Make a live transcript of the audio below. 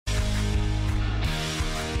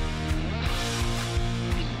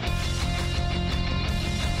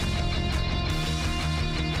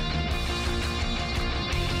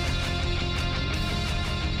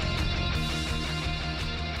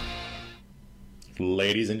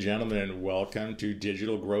Ladies and gentlemen, welcome to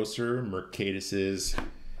Digital Grocer Mercatus's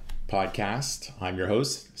podcast. I'm your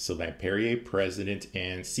host, Sylvain Perrier, President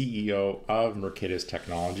and CEO of Mercatus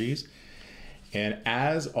Technologies. And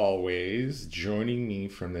as always, joining me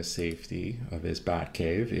from the safety of his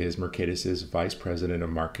Batcave is Mercatus's Vice President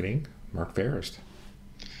of Marketing, Mark Fairest.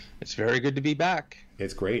 It's very good to be back.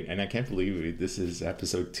 It's great, and I can't believe this is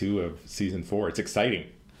episode 2 of season 4. It's exciting.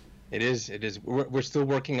 It is. We're still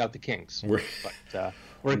working out the kinks. We are.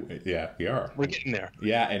 We're getting there.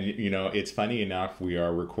 Yeah, and it's funny enough. We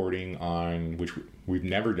are recording on which we've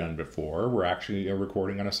never done before. We're actually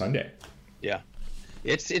recording on a Sunday. Yeah,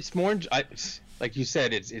 it's more like you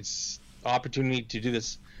said. It's opportunity to do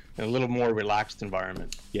this in a little more relaxed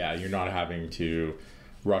environment. Yeah, you're not having to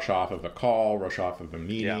rush off of a call, rush off of a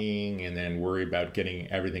meeting, and then worry about getting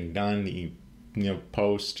everything done.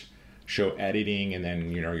 Post. Show editing, and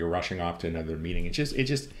then you're rushing off to another meeting.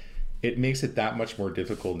 It makes it that much more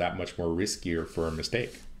difficult, that much more riskier for a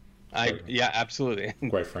mistake. Yeah, absolutely.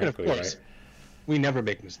 Quite frankly, of course, right? We never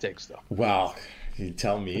make mistakes, though. Well, you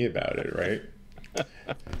tell me about it, right?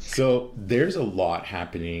 So there's a lot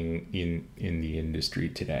happening in the industry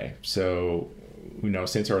today. So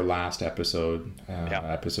since our last episode,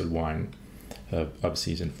 episode 1 of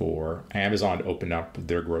season 4, Amazon opened up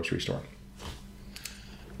their grocery store.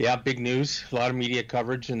 Yeah, big news. A lot of media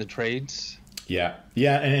coverage in the trades. Yeah,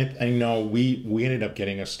 and I know we ended up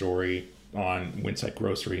getting a story on Winsight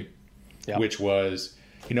Grocery, which was,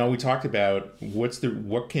 we talked about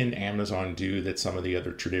what can Amazon do that some of the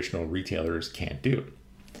other traditional retailers can't do.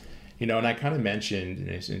 And I kind of mentioned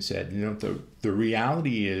and said, the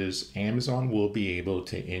reality is Amazon will be able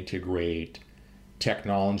to integrate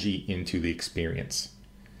technology into the experience,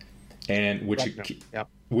 and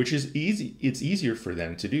which is easy. It's easier for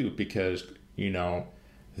them to do because,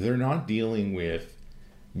 they're not dealing with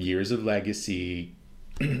years of legacy.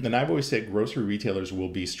 And I've always said grocery retailers will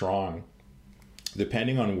be strong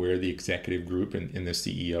depending on where the executive group and the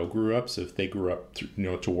CEO grew up. So if they grew up,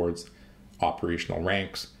 towards operational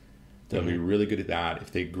ranks, they'll be really good at that.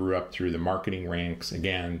 If they grew up through the marketing ranks,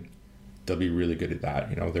 again, they'll be really good at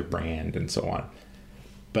that, their brand and so on.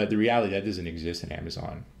 But the reality, that doesn't exist in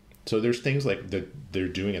Amazon. So there's things like that they're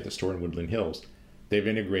doing at the store in Woodland Hills. They've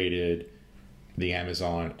integrated the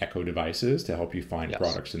Amazon Echo devices to help you find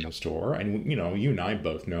products in the store. And, you and I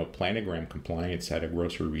both know planogram compliance at a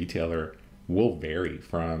grocery retailer will vary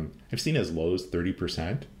from, I've seen as low as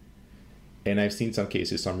 30%. And I've seen some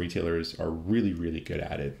cases, some retailers are really, really good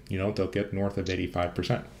at it. They'll get north of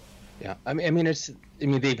 85%. Yeah. I mean,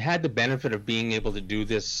 they've had the benefit of being able to do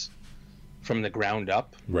this from the ground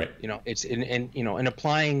up, right? It's in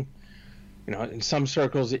applying, in some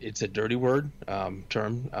circles it's a dirty word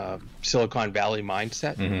term, Silicon Valley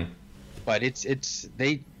mindset, but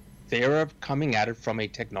they are coming at it from a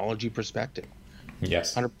technology perspective.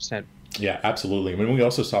 Yes, 100%. Yeah, absolutely. When we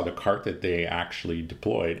also saw the cart that they actually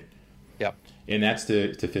deployed, and that's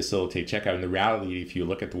to facilitate checkout. And the reality, if you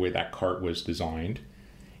look at the way that cart was designed,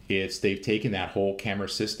 they've taken that whole camera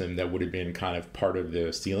system that would have been kind of part of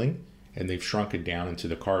the ceiling, and they've shrunk it down into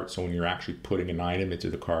the cart. So when you're actually putting an item into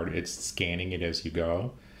the cart, it's scanning it as you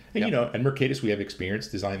go. And, at Mercatus, we have experience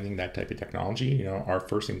designing that type of technology. Our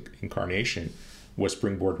first incarnation was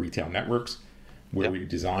Springboard Retail Networks, where we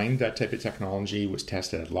designed that type of technology. It was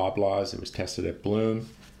tested at Loblaws. It was tested at Bloom.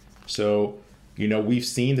 So, we've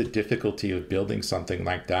seen the difficulty of building something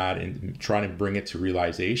like that and trying to bring it to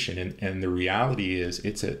realization. And the reality is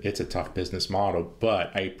it's a tough business model,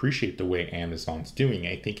 but I appreciate the way Amazon's doing.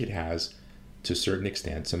 I think it has, to a certain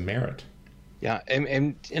extent, some merit. Yeah.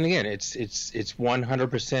 And again, it's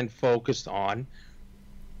 100% focused on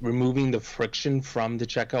removing the friction from the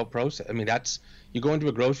checkout process. I mean, you go into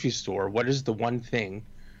a grocery store, what is the one thing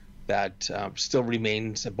that still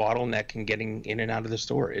remains a bottleneck in getting in and out of the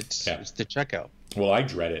store? It's the checkout. Well, I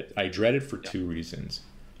dread it. I dread it for two reasons.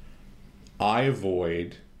 I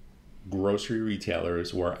avoid grocery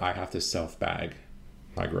retailers where I have to self-bag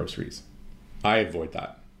my groceries. I avoid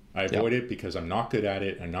that. I avoid it because I'm not good at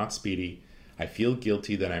it. I'm not speedy. I feel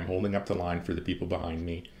guilty that I'm holding up the line for the people behind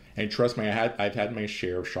me. And trust me, I've had my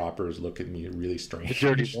share of shoppers look at me really strange. The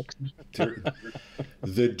dirty looks.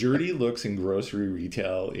 The dirty looks in grocery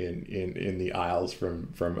retail in the aisles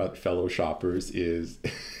from fellow shoppers is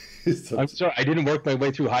I'm sorry, I didn't work my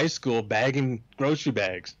way through high school bagging grocery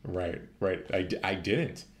bags. Right. I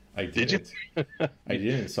didn't. Did you? I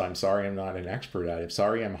didn't. So I'm sorry, I'm not an expert at it.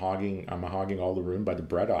 Sorry, I'm hogging all the room by the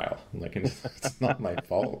bread aisle. It's not my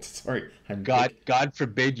fault. Sorry. God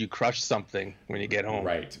forbid you crush something when you get home.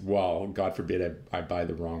 Right. Well, God forbid I buy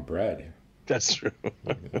the wrong bread. That's true.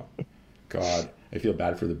 God, I feel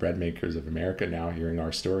bad for the bread makers of America now hearing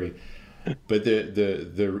our story. But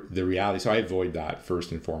the reality, so I avoid that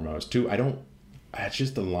first and foremost. Two, it's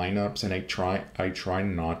just the lineups, and I try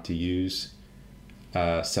not to use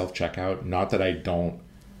self-checkout. Not that I don't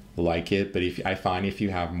like it, but if you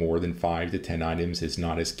have more than 5 to 10 items, it's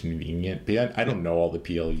not as convenient. But I don't know all the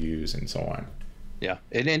PLUs and so on. Yeah,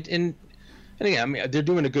 and again, I mean, they're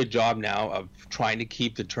doing a good job now of trying to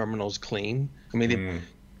keep the terminals clean. I mean,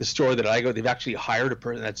 the store that I go, they've actually hired a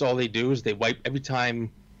person. That's all they do is they wipe every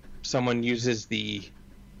time someone uses the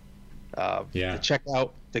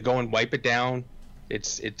checkout. They go and wipe it down.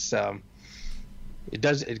 It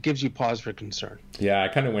gives you pause for concern. Yeah, I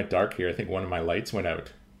kind of went dark here. I think one of my lights went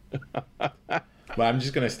out. Well, I'm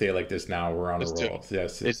just gonna stay like this now. We're on a roll.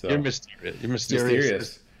 Yes, you're mysterious. You're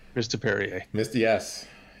mysterious, Mr. Perrier. Yes,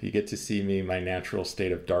 you get to see me, my natural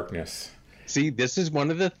state of darkness. See, this is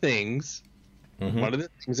one of the things. One of the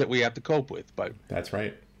things that we have to cope with. But that's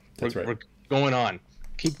right. We're going on.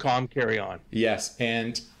 Keep calm. Carry on. Yes,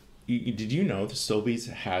 and did you know that Sobeys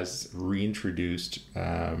has reintroduced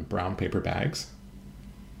brown paper bags?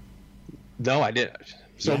 No, I didn't.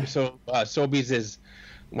 Sobeys is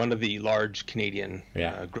one of the large Canadian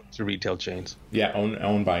grocery retail chains. Yeah,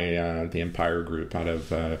 owned by the Empire Group out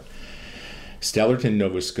of Stellarton,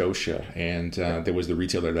 Nova Scotia. And there was the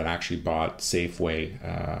retailer that actually bought Safeway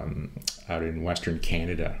out in Western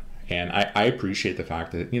Canada. And I appreciate the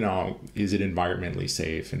fact that, is it environmentally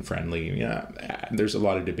safe and friendly? Yeah, there's a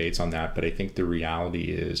lot of debates on that. But I think the reality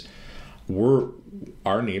is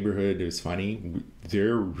our neighborhood is funny.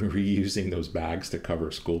 They're reusing those bags to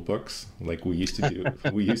cover school books like we used to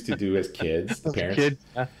do. We used to do as kids, the parents.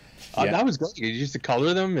 That was great. You used to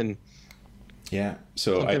color them and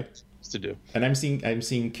so to do. And I'm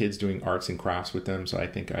seeing kids doing arts and crafts with them. So I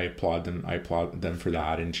think I applaud them for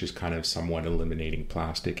that, and just kind of somewhat eliminating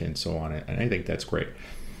plastic and so on. And I think that's great.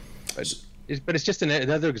 But it's just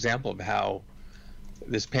another example of how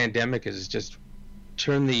this pandemic has just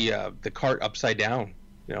turned the cart upside down,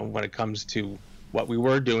 when it comes to what we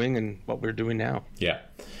were doing and what we're doing now. Yeah.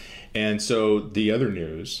 And so the other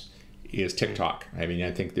news is TikTok. I mean,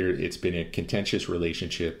 I think it's been a contentious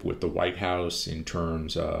relationship with the White House in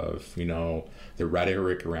terms of, the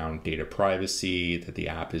rhetoric around data privacy, that the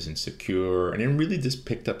app isn't secure. And it really just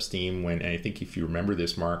picked up steam when, and I think if you remember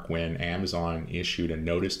this, Mark, when Amazon issued a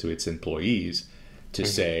notice to its employees to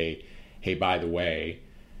say, hey, by the way,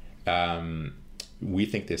 we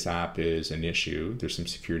think this app is an issue. There's some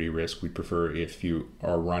security risk. We prefer if you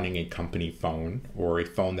are running a company phone or a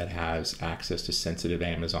phone that has access to sensitive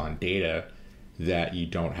Amazon data that you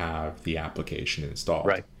don't have the application installed.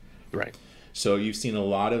 Right. So you've seen a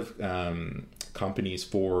lot of companies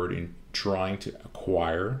forward in trying to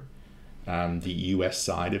acquire the US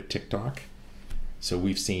side of TikTok. So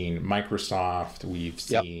we've seen Microsoft, we've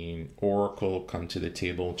seen Oracle come to the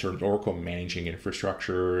table in terms of Oracle managing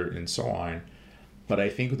infrastructure and so on. But I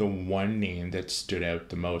think the one name that stood out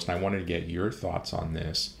the most, and I wanted to get your thoughts on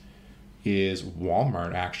this, is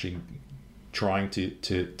Walmart actually trying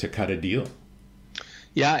to cut a deal.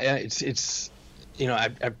 Yeah, it's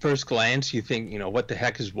at first glance you think, what the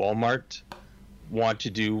heck does Walmart want to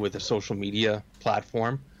do with a social media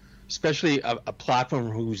platform, especially a platform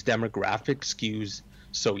whose demographic skews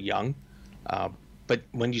so young. But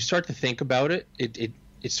when you start to think about it,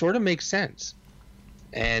 it sort of makes sense.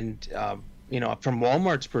 And from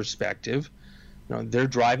Walmart's perspective, they're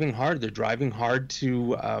driving hard. They're driving hard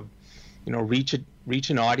to, reach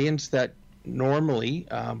an audience that normally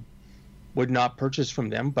would not purchase from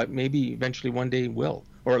them, but maybe eventually one day will,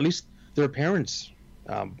 or at least their parents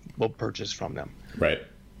will purchase from them. Right.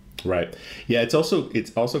 Yeah, it's also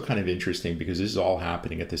kind of interesting because this is all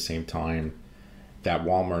happening at the same time that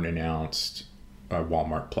Walmart announced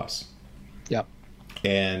Walmart Plus. Yep.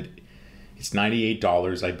 And it's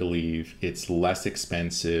 $98, I believe. It's less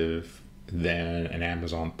expensive than an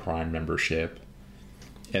Amazon Prime membership.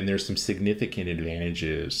 And there's some significant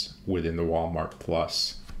advantages within the Walmart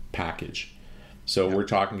Plus package. So we're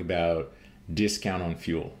talking about discount on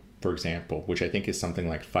fuel, for example, which I think is something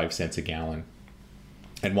like 5 cents a gallon.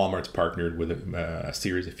 And Walmart's partnered with a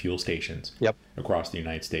series of fuel stations across the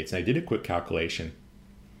United States. And I did a quick calculation.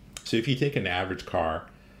 So if you take an average car,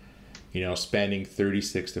 spending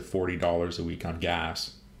 $36 to $40 a week on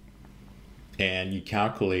gas, and you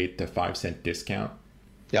calculate the 5 cent discount,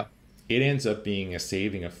 it ends up being a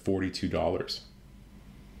saving of $42.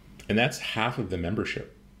 And that's half of the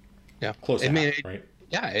membership. Yeah. Close to half, right?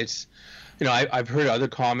 Yeah, it's, I've heard other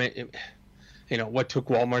comment, what took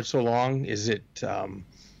Walmart so long? Is it,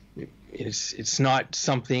 it's not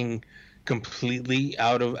something completely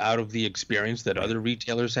out of the experience that other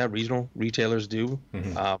retailers have, regional retailers do.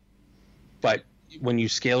 But when you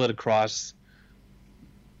scale it across,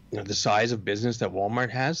 the size of business that Walmart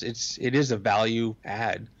has, it is a value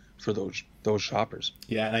add for those shoppers.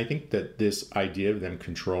 Yeah, and I think that this idea of them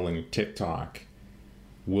controlling TikTok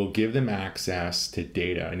will give them access to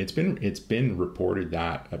data, and it's been reported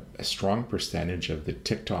that a strong percentage of the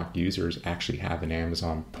TikTok users actually have an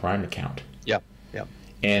Amazon Prime account. Yeah.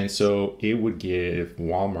 And so it would give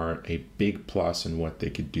Walmart a big plus in what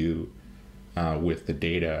they could do with the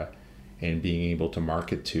data and being able to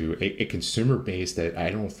market to a consumer base that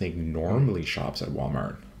I don't think normally shops at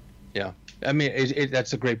Walmart. Yeah, I mean,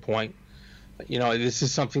 that's a great point. This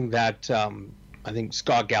is something that I think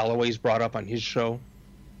Scott Galloway's brought up on his show.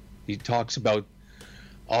 He talks about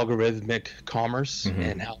algorithmic commerce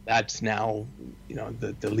and how that's now,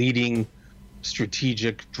 the leading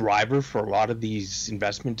strategic driver for a lot of these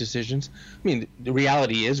investment decisions. I mean, the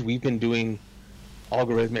reality is we've been doing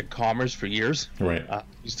algorithmic commerce for years, right? At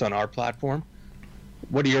least on our platform.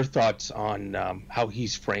 What are your thoughts on how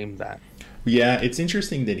he's framed that? Yeah, it's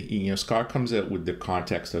interesting that Scott comes out with the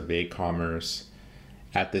context of e-commerce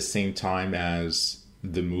at the same time as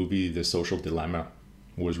the movie The Social Dilemma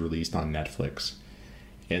was released on Netflix.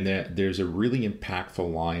 And that there's a really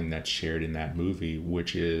impactful line that's shared in that movie,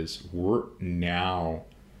 which is we're now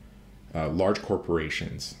large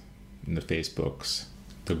corporations, the Facebooks,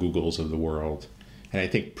 the Googles of the world, and I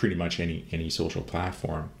think pretty much any social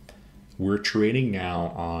platform, we're trading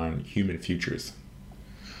now on human futures.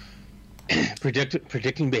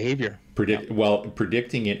 Predicting behavior.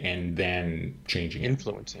 Predicting it and then changing it.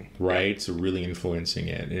 Influencing. Right? So really influencing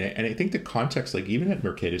it. And I think the context, like even at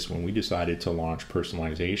Mercatus, when we decided to launch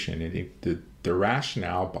personalization, I think the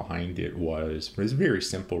rationale behind it was a very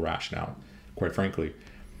simple rationale, quite frankly.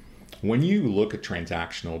 When you look at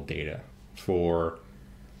transactional data for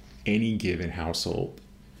any given household,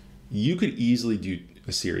 you could easily do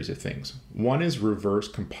a series of things. One is reverse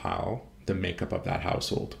compile the makeup of that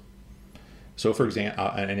household. So for example,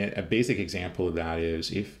 and a basic example of that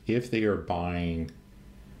is if they are buying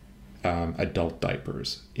adult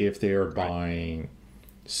diapers, if they are buying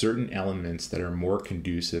certain elements that are more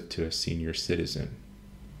conducive to a senior citizen,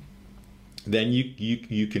 then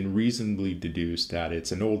you can reasonably deduce that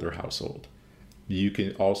it's an older household. You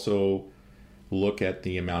can also look at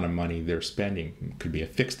the amount of money they're spending. It could be a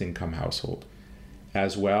fixed income household,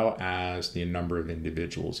 as well as the number of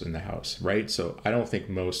individuals in the house, right? So I don't think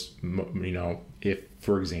most, if,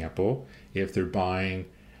 for example, if they're buying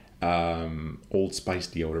Old Spice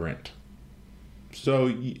deodorant, so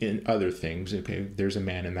in other things, okay, there's a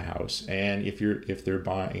man in the house, and if they're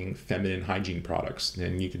buying feminine hygiene products,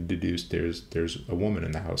 then you can deduce there's a woman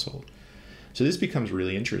in the household. So this becomes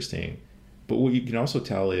really interesting. But what you can also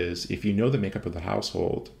tell is if you know the makeup of the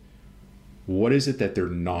household, what is it that they're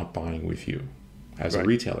not buying with you as a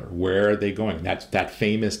retailer? Where are they going? That's that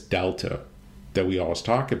famous delta that we always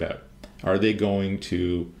talk about. Are they going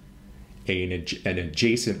to an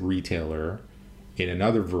adjacent retailer in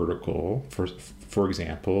another vertical, for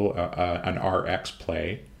example, an RX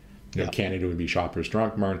play? Canada would be Shoppers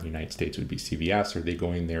Drug Mart, the United States would be CVS. Are they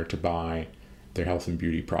going there to buy their health and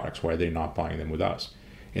beauty products? Why are they not buying them with us?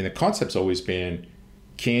 And the concept's always been,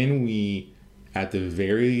 can we, at the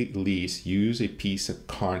very least, use a piece of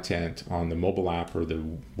content on the mobile app or the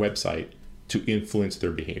website to influence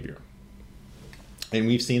their behavior? And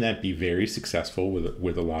we've seen that be very successful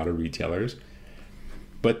with a lot of retailers.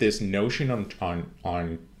 But this notion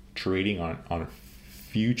on trading on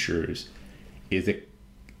futures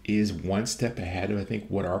is one step ahead of, I think,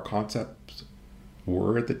 what our concepts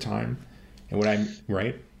were at the time. And what I'm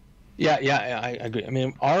right? Yeah, I agree. I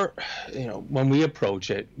mean, when we approach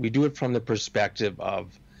it, we do it from the perspective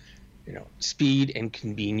of, speed and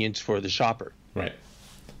convenience for the shopper. Right.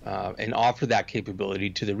 And offer that capability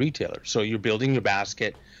to the retailer. So you're building your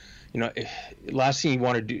basket. Last thing you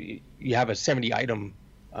want to do, you have a 70-item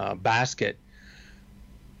basket.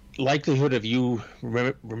 Likelihood of you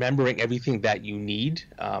remembering everything that you need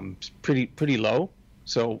is pretty low.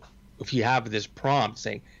 So if you have this prompt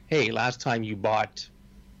saying, "Hey, last time you bought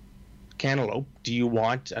cantaloupe, do you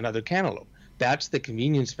want another cantaloupe?" That's the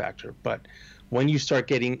convenience factor. But when you start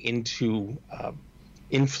getting into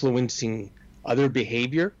influencing other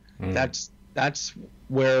behavior, that's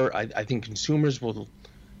where I think consumers will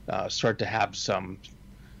start to have some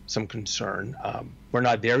concern. We're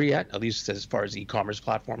not there yet, at least as far as e-commerce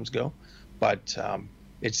platforms go, but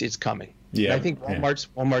it's coming. Yeah, and I think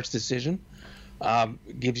Walmart's decision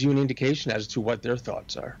gives you an indication as to what their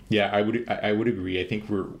thoughts are. Yeah, I would agree. I think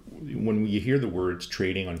when you hear the words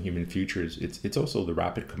trading on human futures, it's also the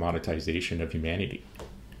rapid commoditization of humanity.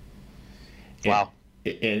 Wow.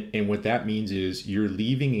 And what that means is you're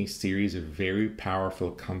leaving a series of very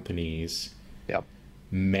powerful companies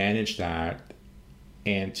manage that,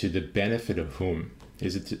 and to the benefit of whom?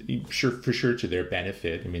 Is it for sure to their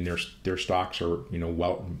benefit? I mean, their stocks are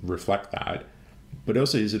well reflect that, but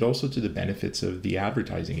also is it also to the benefits of the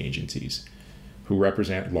advertising agencies who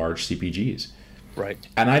represent large CPGs? Right.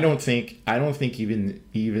 And I don't think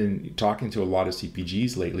even talking to a lot of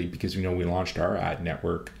CPGs lately, because we launched our ad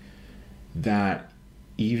network, that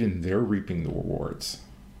even they're reaping the rewards.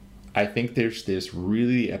 I think there's this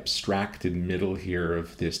really abstracted middle here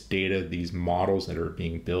of this data, these models that are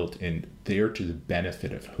being built, and they're to the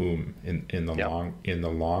benefit of whom in the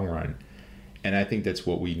long run. And I think that's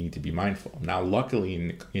what we need to be mindful. Now,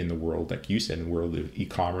 luckily in the world, like you said, in the world of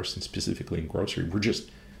e-commerce and specifically in grocery,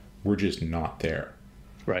 we're just not there.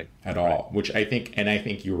 Right. At all. Which I think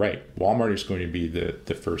you're right. Walmart is going to be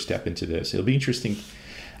the first step into this. It'll be interesting.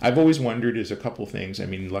 I've always wondered, there's a couple things. I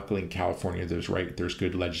mean, luckily in California, there's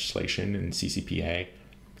good legislation in CCPA.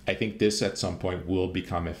 I think this at some point will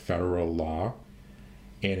become a federal law,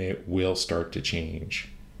 and it will start to change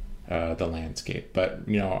the landscape. But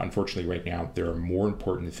unfortunately, right now there are more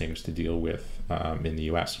important things to deal with in the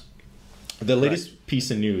U.S. The latest piece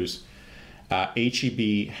of news: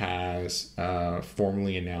 HEB has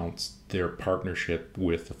formally announced their partnership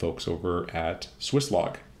with the folks over at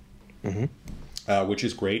Swisslog. Mm-hmm. Which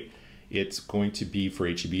is great. It's going to be for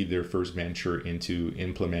HEB their first venture into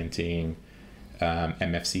implementing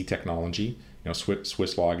MFC technology.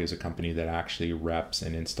 Swisslog is a company that actually reps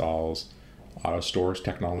and installs AutoStore's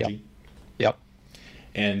technology. Yep.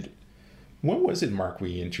 And when was it, Mark,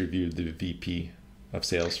 we interviewed the VP of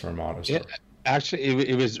sales from AutoStore? Actually,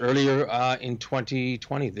 it was earlier in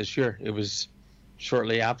 2020, this year. It was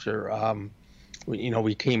shortly after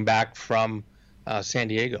we came back from San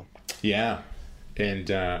Diego. Yeah.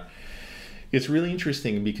 And it's really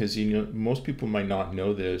interesting because, most people might not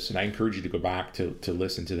know this, and I encourage you to go back to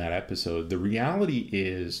listen to that episode. The reality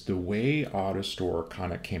is the way AutoStore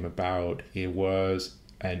kind of came about, it was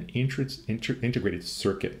an integrated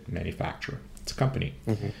circuit manufacturer. It's a company.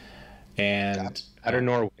 Mm-hmm. And out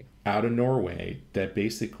of Norway that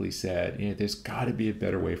basically said, there's got to be a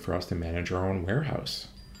better way for us to manage our own warehouse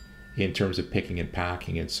in terms of picking and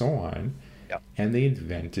packing and so on. And they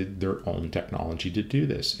invented their own technology to do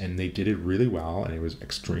this. And they did it really well, and it was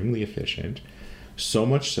extremely efficient. So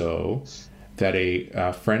much so that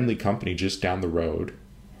a friendly company just down the road,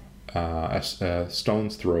 a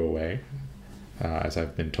stone's throw away, as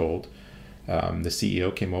I've been told, the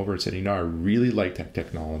CEO came over and said, I really like that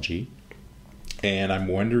technology, and I'm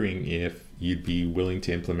wondering if you'd be willing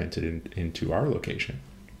to implement it into our location.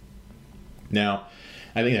 Now,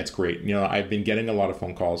 I think that's great. I've been getting a lot of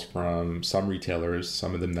phone calls from some retailers,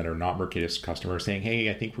 some of them that are not Mercatus customers, saying, hey,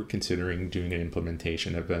 I think we're considering doing an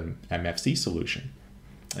implementation of an MFC solution.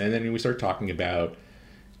 And then we start talking about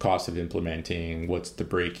cost of implementing, what's the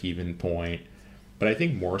break-even point. But I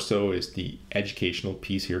think more so is the educational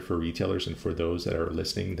piece here for retailers and for those that are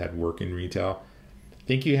listening that work in retail. I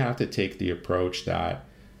think you have to take the approach that,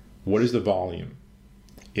 what is the volume?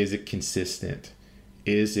 Is it consistent?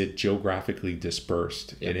 Is it geographically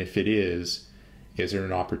dispersed? Yep. And if it is there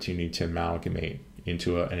an opportunity to amalgamate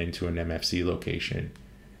into an MFC location?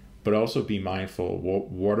 But also be mindful,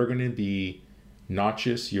 what are going to be not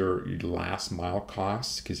just your last mile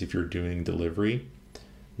costs, because if you're doing delivery,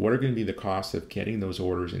 what are going to be the costs of getting those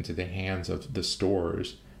orders into the hands of the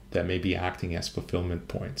stores that may be acting as fulfillment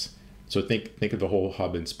points? So think of the whole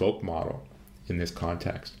hub and spoke model in this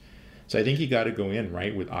context. So I think you got to go in,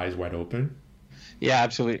 right, with eyes wide open. Yeah,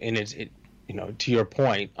 absolutely. And to your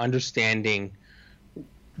point, understanding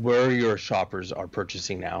where your shoppers are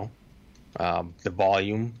purchasing now, the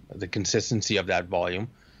volume, the consistency of that volume.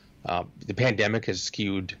 The pandemic has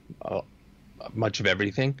skewed much of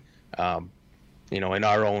everything. In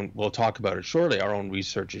our own, we'll talk about it shortly, our own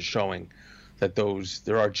research is showing that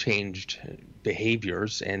there are changed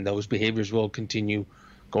behaviors, and those behaviors will continue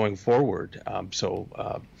going forward.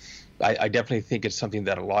 I definitely think it's something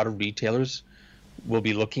that a lot of retailers will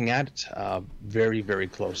be looking at very, very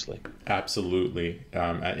closely. Absolutely.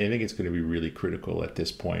 I think it's going to be really critical at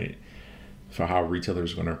this point for how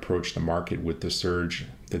retailers are going to approach the market with the surge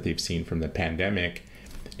that they've seen from the pandemic.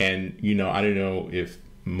 And, I don't know if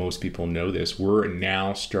most people know this, we're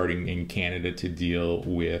now starting in Canada to deal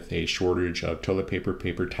with a shortage of toilet paper,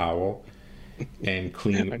 paper towel, and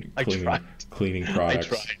cleaning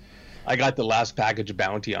products. I got the last package of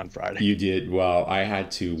Bounty on Friday. You did. Well, I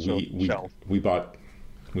had to. So, We bought.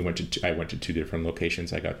 We went to. I went to two different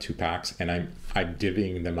locations. I got 2 packs, and I'm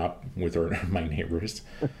divvying them up with my neighbors.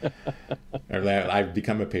 I've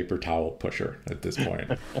become a paper towel pusher at this point.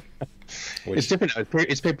 It's different.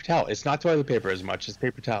 It's paper towel. It's not toilet paper as much as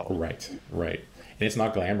paper towel. Right. And it's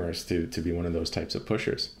not glamorous to be one of those types of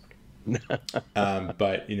pushers.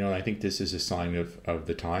 But I think this is a sign of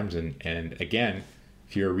the times. And again,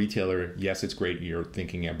 if you're a retailer, yes, it's great you're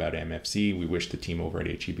thinking about MFC. We wish the team over at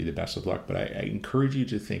HEB the best of luck. But I encourage you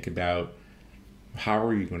to think about, how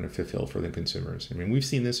are you going to fulfill for the consumers? I mean, we've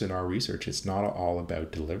seen this in our research. It's not all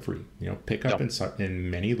about delivery. Pickup in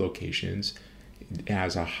many locations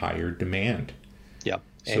has a higher demand. Yeah,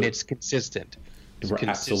 and it's consistent.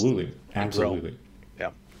 Absolutely. Yeah.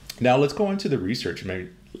 Now let's go into the research,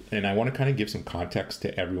 and I want to kind of give some context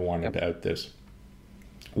to everyone about this.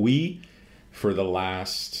 We, for the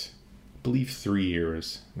last, I believe, 3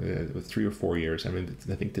 years, 3 or 4 years. I mean,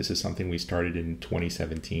 I think this is something we started in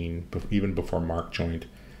 2017, even before Mark joined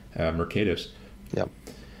Mercatus. Yeah.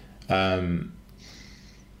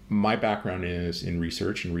 My background is in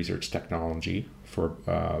research and research technology for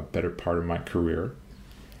a better part of my career.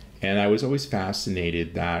 And I was always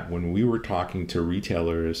fascinated that when we were talking to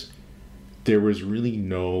retailers, there was really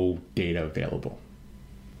no data available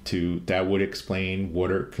that would explain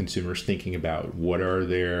what are consumers thinking about, what are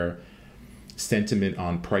their sentiment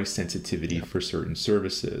on price sensitivity for certain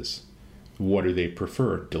services, what do they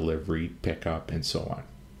prefer, delivery, pickup, and so on.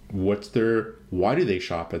 Why do they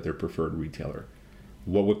shop at their preferred retailer?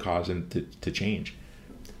 What would cause them to change?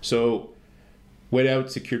 So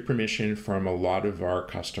without secured permission from a lot of our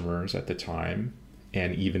customers at the time,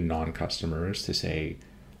 and even non-customers, to say,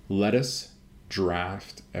 let us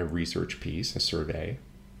draft a research piece, a survey,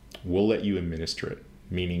 we'll let you administer it,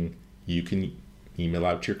 meaning you can email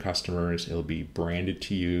out to your customers, it'll be branded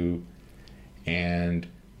to you, and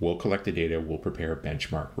we'll collect the data, we'll prepare a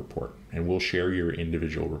benchmark report, and we'll share your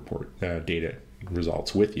individual report data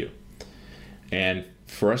results with you. And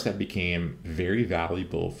for us, that became very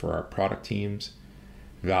valuable for our product teams,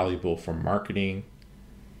 valuable for marketing,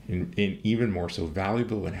 and even more so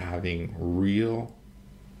valuable in having real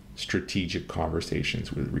strategic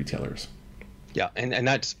conversations with retailers. Yeah, and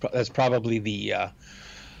that's probably the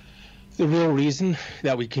real reason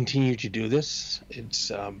that we continue to do this. It's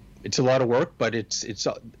a lot of work, but it's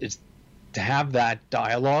to have that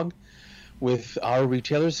dialogue with our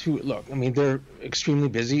retailers who, look, I mean, they're extremely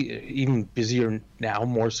busy, even busier now,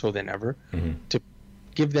 more so than ever, to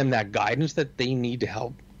give them that guidance that they need to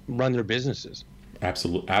help run their businesses.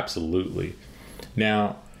 Absolutely.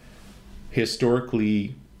 Now,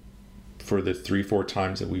 historically, for the 3-4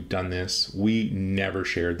 times that we've done this, we never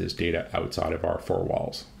shared this data outside of our 4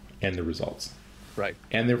 walls and the results. Right.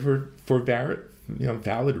 And they're for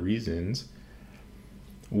valid reasons.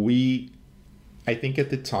 I think at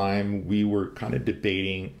the time we were kind of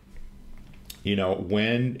debating,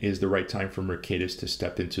 when is the right time for Mercatus to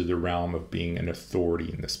step into the realm of being an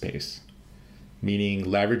authority in the space, meaning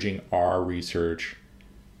leveraging our research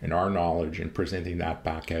and our knowledge and presenting that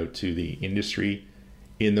back out to the industry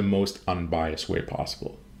in the most unbiased way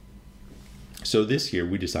possible. So this year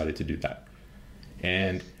we decided to do that,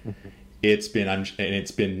 and it's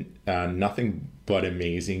been nothing but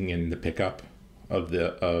amazing in the pickup of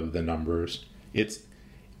the numbers. It's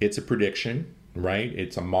a prediction, right?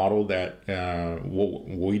 It's a model that what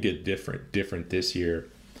we did different this year.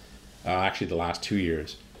 Actually, the last 2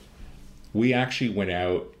 years, we actually went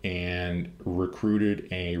out and recruited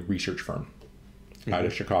a research firm out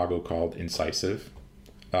of Chicago called Incisive.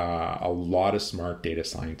 A lot of smart data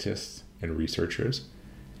scientists and researchers,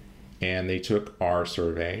 and they took our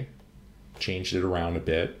survey, changed it around a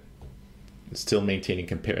bit, still maintaining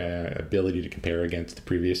ability to compare against the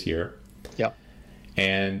previous year. Yeah.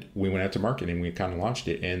 And we went out to market and we kind of launched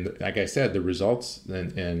it. And like I said, the results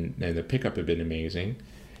and the pickup have been amazing.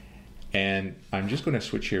 And I'm just going to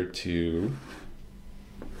switch here to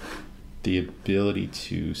the ability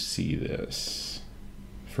to see this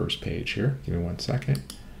first page here. Give me 1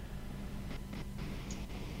 second.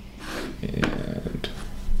 And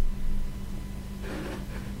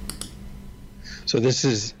so this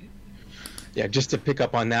is, just to pick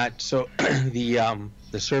up on that. So the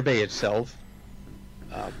survey itself,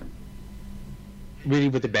 really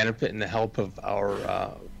with the benefit and the help of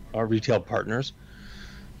our retail partners.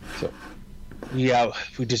 So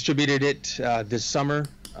we distributed it this summer,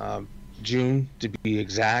 June to be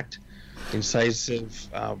exact. Incisive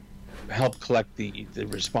helped collect the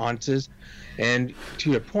responses. And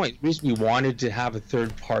to your point, the reason we wanted to have a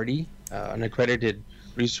third party, an accredited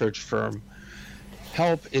research firm,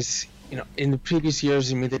 help is in the previous years,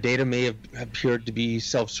 the data may have appeared to be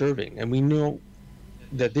self-serving, and we know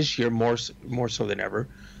that this year more so than ever,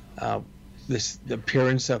 the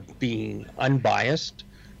appearance of being unbiased,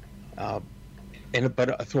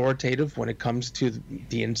 but authoritative when it comes to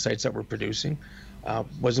the insights that we're producing,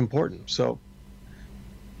 was important. So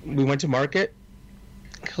we went to market,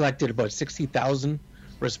 collected about 60,000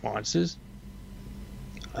 responses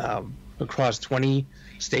across 20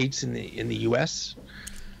 states in the U.S.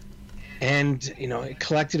 And it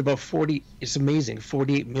collected about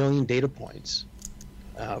 48 million data points.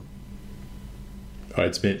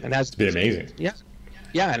 It's been amazing.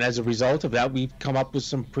 Yeah, and as a result of that, we've come up with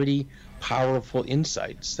some pretty powerful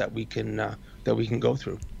insights that we can go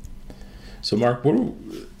through. So, Mark,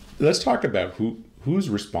 let's talk about who's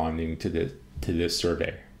responding to this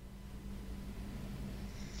survey.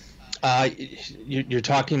 You're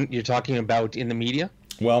talking about in the media?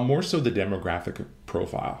 Well, more so the demographic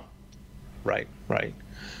profile. Right.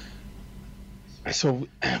 So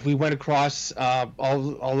we went across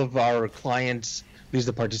all of our clients, these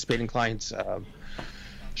are the participating clients,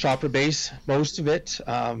 shopper base, most of it,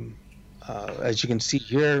 as you can see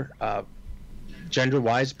here,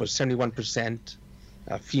 gender-wise, about 71%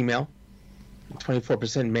 female,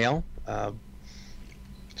 24% male.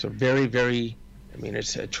 So very, very,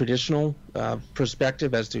 it's a traditional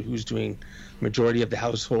perspective as to who's doing majority of the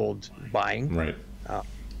household buying. Right.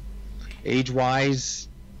 Age-wise,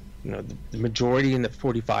 the majority in the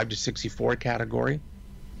 45 to 64 category.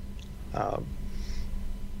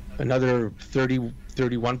 Another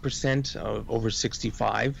 31% over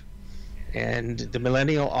 65, and the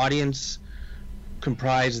millennial audience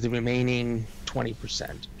comprised the remaining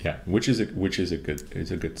 20%. Yeah, which is a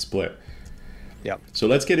good split. Yeah. So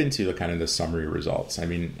let's get into the kind of the summary results.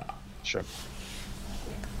 Sure.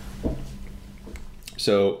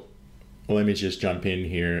 So let me just jump in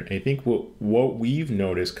here. I think what we've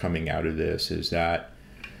noticed coming out of this is that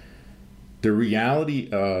the reality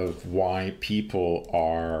of why people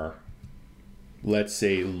are, let's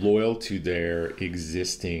say, loyal to their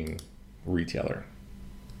existing retailer,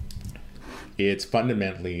 it's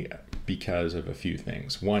fundamentally because of a few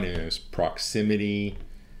things. One is proximity,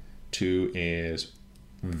 two is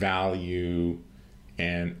value,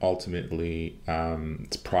 and ultimately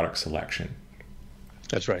it's product selection.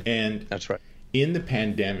 That's right. And that's right. In the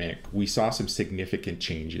pandemic, we saw some significant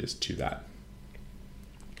changes to that.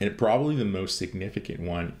 And probably the most significant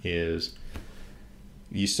one is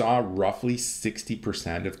you saw roughly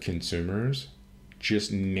 60% of consumers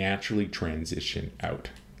just naturally transition out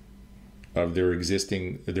of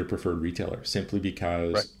their preferred retailer simply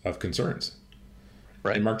because of concerns.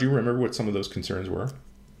 Right. And Mark, do you remember what some of those concerns were?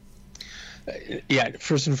 Yeah,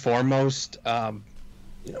 first and foremost,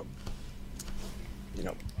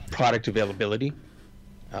 product availability,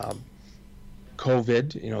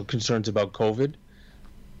 COVID, concerns about COVID,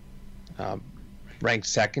 ranked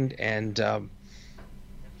second. And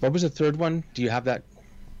what was the third one? Do you have that?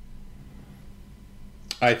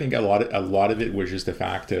 I think a lot of it was just the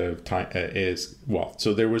fact of time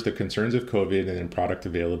so there was the concerns of COVID and then product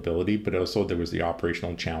availability, but also there was the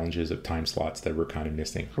operational challenges of time slots that were kind of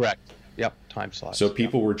missing. Correct. Yep. Time slots. So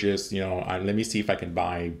people were just, let me see if I can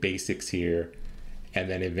buy basics here. And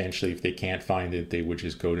then eventually, if they can't find it, they would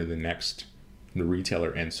just go to the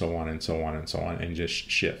retailer and so on and so on and so on and just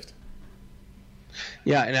shift.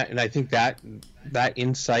 Yeah, and I think that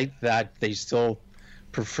insight that they still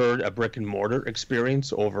preferred a brick and mortar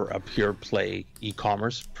experience over a pure play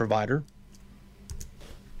e-commerce provider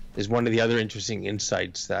is one of the other interesting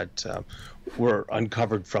insights that were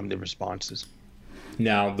uncovered from the responses.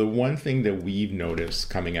 Now, the one thing that we've noticed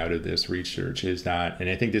coming out of this research is that, and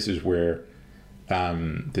I think this is where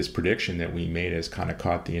this prediction that we made has kind of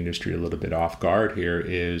caught the industry a little bit off guard here,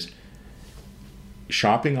 is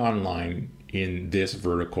shopping online in this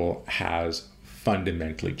vertical has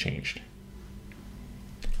fundamentally changed.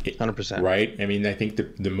 100%. Right? I think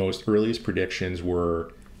the most earliest predictions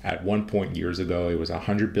were at one point years ago, it was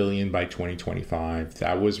 100 billion by 2025.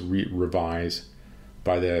 That was revised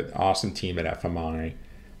by the awesome team at FMI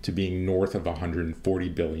to being north of 140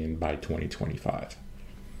 billion by 2025.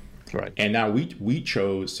 Right. And now we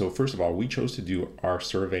chose, so first of all, we chose to do our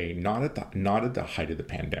survey not at the height of the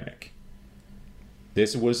pandemic.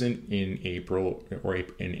 This wasn't in April.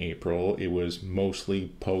 It was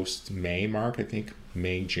mostly post May, Mark, I think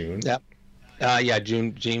May, June. Yep.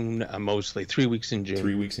 June mostly 3 weeks in June.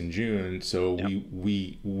 3 weeks in June. So yep.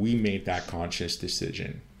 we made that conscious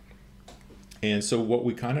decision. And so what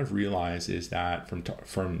we kind of realized is that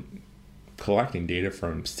from collecting data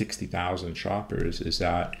from 60,000 shoppers is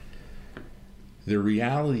that the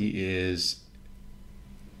reality is,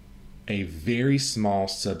 a very small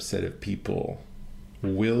subset of people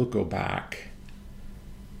will go back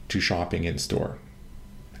to shopping in store.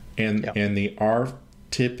 And they are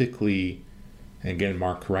typically, and again,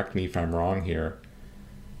 Mark, correct me if I'm wrong here,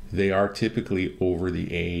 they are typically over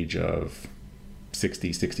the age of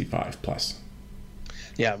 60, 65 plus.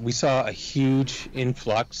 Yeah, we saw a huge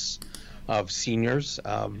influx of seniors,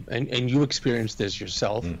 and you experienced this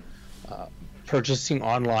yourself, purchasing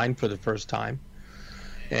online for the first time.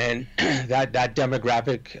 And that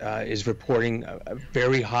demographic is reporting a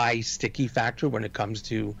very high sticky factor when it comes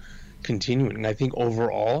to continuing. And I think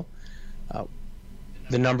overall,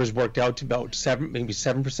 the numbers worked out to about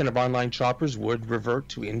 7% of online shoppers would revert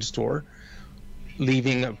to in-store,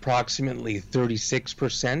 leaving approximately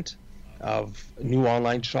 36% of new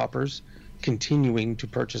online shoppers continuing to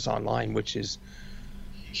purchase online, which is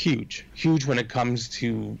huge when it comes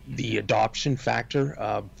to the adoption factor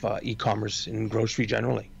of e-commerce and grocery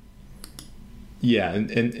generally. Yeah,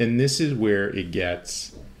 and this is where it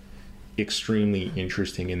gets extremely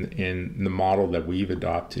interesting in the model that we've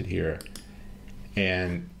adopted here.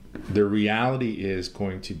 And the reality is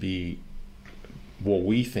going to be what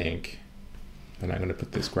we think, and I'm going to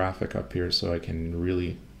put this graphic up here so I can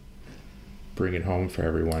really bring it home for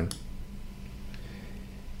everyone,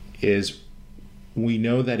 is we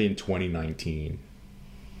know that in 2019,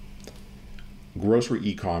 grocery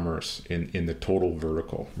e-commerce in the total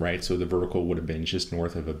vertical, right? So the vertical would have been just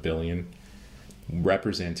north of $1 billion,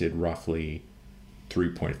 represented roughly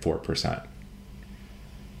 3.4%.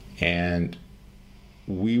 And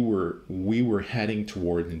we were heading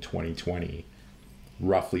toward in 2020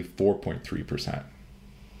 roughly 4.3%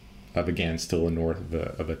 of, again, still north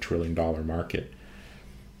of a $1 trillion market,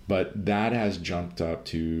 but that has jumped up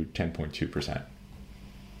to 10.2%.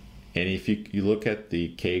 And if you look at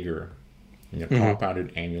the CAGR,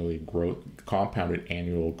 compounded annual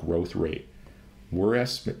growth rate, we're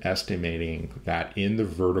estimating that in the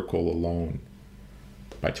vertical alone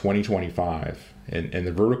by 2025, and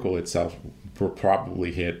the vertical itself will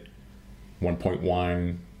probably hit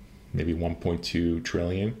 1.1, maybe 1.2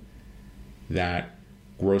 trillion, that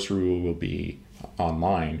grocery will be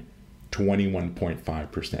online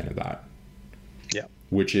 21.5% of that. Yeah.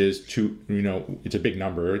 Which is it's a big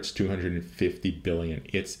number. It's 250 billion.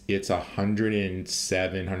 It's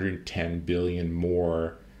 110 billion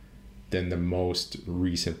more than the most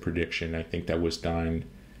recent prediction. I think that was done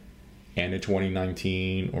end of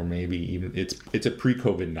 2019, or maybe even it's a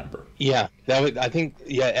pre-COVID number. Yeah,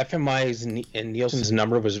 FMI's and Nielsen's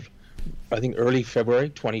number was, I think, early February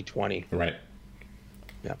 2020. Right.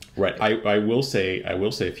 Yeah. Right. I will say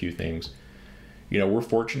a few things. We're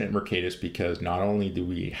fortunate at Mercatus because not only do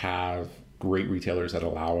we have great retailers that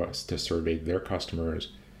allow us to survey their customers,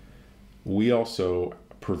 we also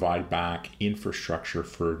provide back infrastructure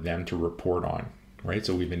for them to report on, right?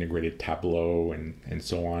 So we've integrated Tableau and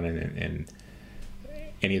so on, and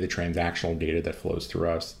any of the transactional data that flows through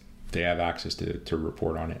us, they have access to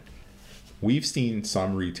report on it. We've seen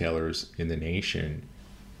some retailers in the nation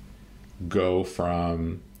go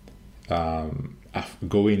from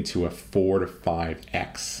go into a 4 to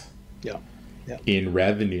 5x in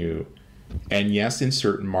revenue, and yes, in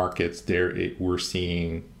certain markets we're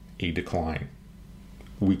seeing a decline,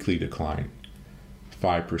 weekly decline,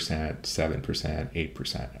 5%, 7%,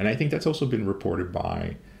 8%, and I think that's also been reported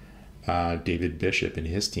by David Bishop and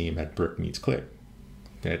his team at Brick Meets Click.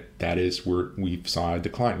 That is where we saw a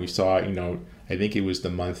decline. We saw, I think it was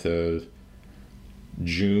the month of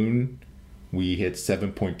June, we hit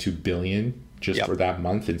 7.2 billion just for that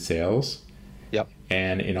month in sales. Yep.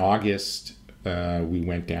 And in August, we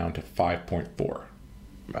went down to 5.4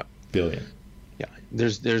 billion. Yeah.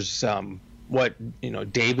 There's what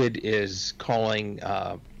David is calling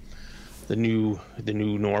the new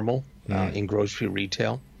normal in grocery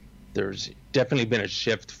retail. There's definitely been a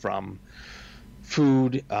shift from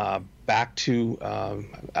food back to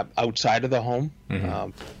outside of the home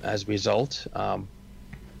as a result.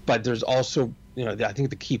 But there's also, I think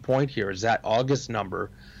the key point here is that August number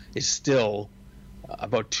is still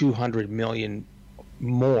about 200 million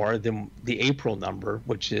more than the April number,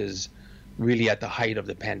 which is really at the height of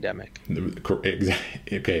the pandemic.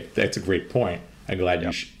 Okay, that's a great point. I'm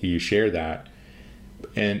glad you share that.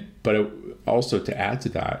 But also to add to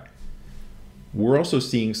that, we're also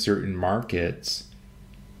seeing certain markets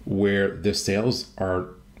where the sales are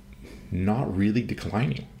not really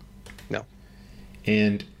declining. No.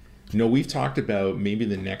 And we've talked about maybe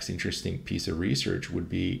the next interesting piece of research would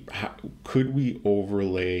be, could we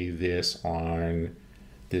overlay this on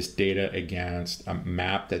this data against a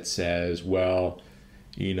map that says, well,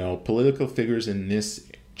 political figures in this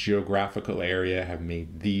geographical area have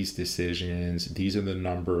made these decisions. These are the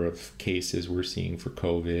number of cases we're seeing for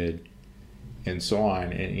COVID, and so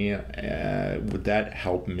on. And would that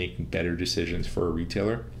help make better decisions for a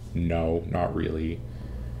retailer? No, not really.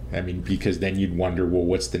 I mean, because then you'd wonder, well,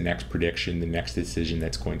 what's the next prediction, the next decision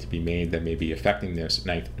that's going to be made that may be affecting this? And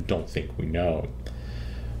I don't think we know.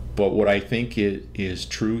 But what I think is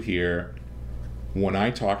true here, when I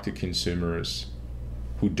talk to consumers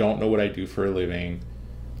who don't know what I do for a living,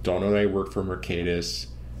 don't know that I work for Mercatus,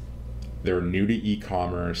 they're new to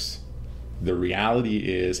e-commerce, the reality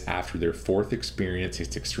is after their fourth experience,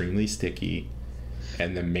 it's extremely sticky.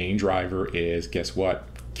 And the main driver is, guess what?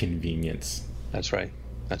 Convenience. That's right.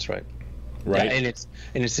 That's right. Right. Yeah, and it's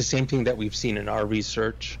the same thing that we've seen in our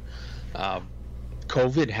research.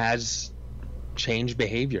 COVID has changed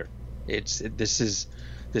behavior. This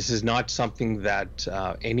is not something that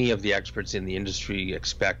any of the experts in the industry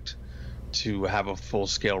expect to have a full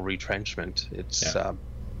scale retrenchment.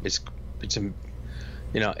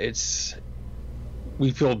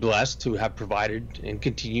 We feel blessed to have provided and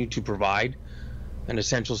continue to provide an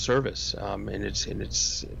essential service, and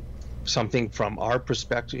it's something from our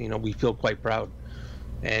perspective, we feel quite proud,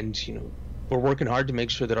 and we're working hard to make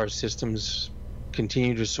sure that our systems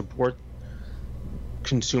continue to support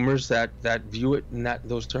consumers that view it in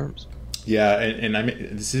those terms. Yeah, and I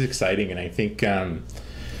mean, this is exciting, and I think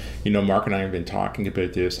Mark and I have been talking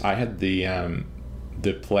about this. I had the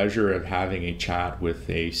pleasure of having a chat with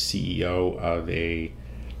a CEO of a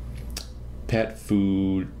pet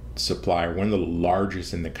food supplier, one of the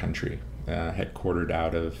largest in the country, headquartered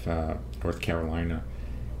out of North Carolina.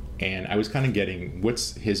 And I was kind of getting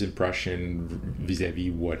what's his impression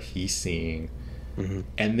vis-a-vis what he's seeing. Mm-hmm.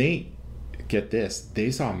 And they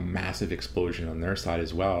saw a massive explosion on their side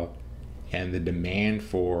as well. And the demand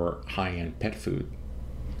for high-end pet food,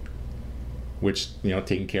 which,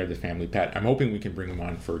 taking care of the family pet. I'm hoping we can bring him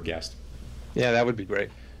on for a guest. Yeah, that would be great.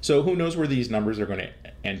 So who knows where these numbers are going to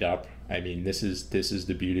end up? I mean, this is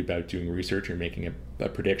the beauty about doing research and making a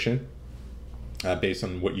prediction based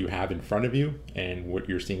on what you have in front of you and what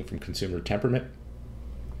you're seeing from consumer temperament.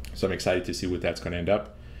 So I'm excited to see what that's going to end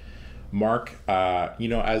up. Mark,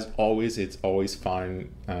 as always, it's always fun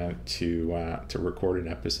to record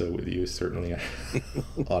an episode with you, certainly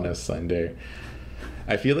on a Sunday.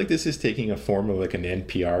 I feel like this is taking a form of like an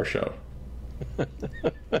NPR show.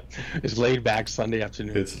 It's laid back Sunday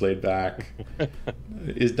afternoon. It's laid back.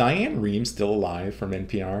 Is Diane Rehm still alive from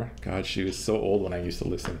NPR? God, she was so old when I used to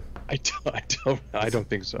listen. I don't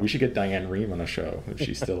think so. We should get Diane Rehm on a show if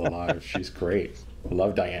she's still alive. She's great. I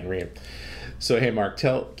love Diane Rehm. So, hey, Mark,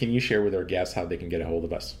 can you share with our guests how they can get a hold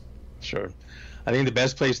of us? Sure. I think the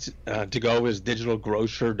best place to go is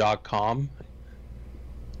digitalgrocer.com.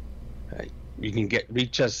 You can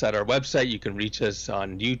reach us at our website. You can reach us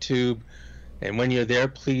on YouTube. And when you're there,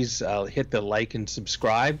 please hit the like and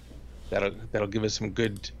subscribe. That'll give us some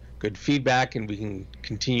good feedback, and we can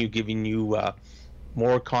continue giving you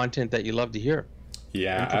more content that you love to hear.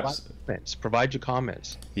 Yeah, provide your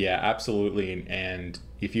comments. Yeah, absolutely. And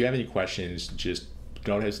if you have any questions, just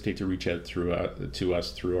don't hesitate to reach out to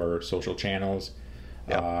us through our social channels.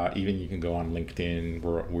 Yep. Even you can go on LinkedIn.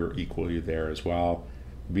 We're equally there as well.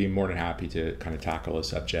 Be more than happy to kind of tackle a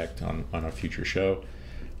subject on a future show.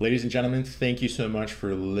 Ladies and gentlemen, thank you so much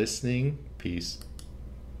for listening. Peace.